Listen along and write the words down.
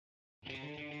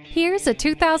Here's a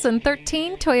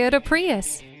 2013 Toyota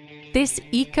Prius. This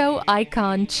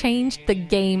eco-icon changed the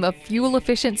game of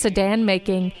fuel-efficient sedan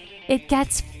making. It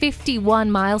gets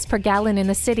 51 miles per gallon in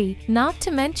the city, not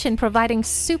to mention providing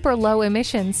super low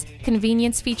emissions.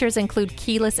 Convenience features include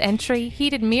keyless entry,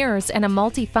 heated mirrors, and a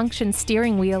multi-function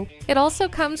steering wheel. It also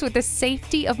comes with the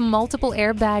safety of multiple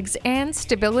airbags and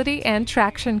stability and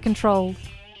traction control.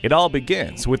 It all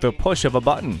begins with the push of a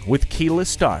button with keyless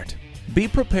start. Be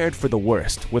prepared for the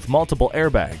worst with multiple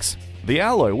airbags. The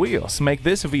alloy wheels make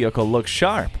this vehicle look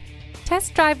sharp.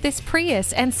 Test drive this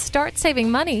Prius and start saving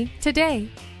money today.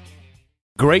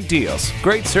 Great deals,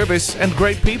 great service, and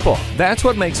great people. That's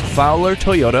what makes Fowler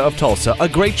Toyota of Tulsa a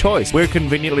great choice. We're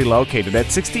conveniently located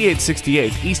at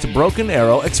 6868 East Broken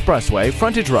Arrow Expressway,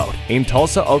 Frontage Road in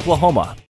Tulsa, Oklahoma.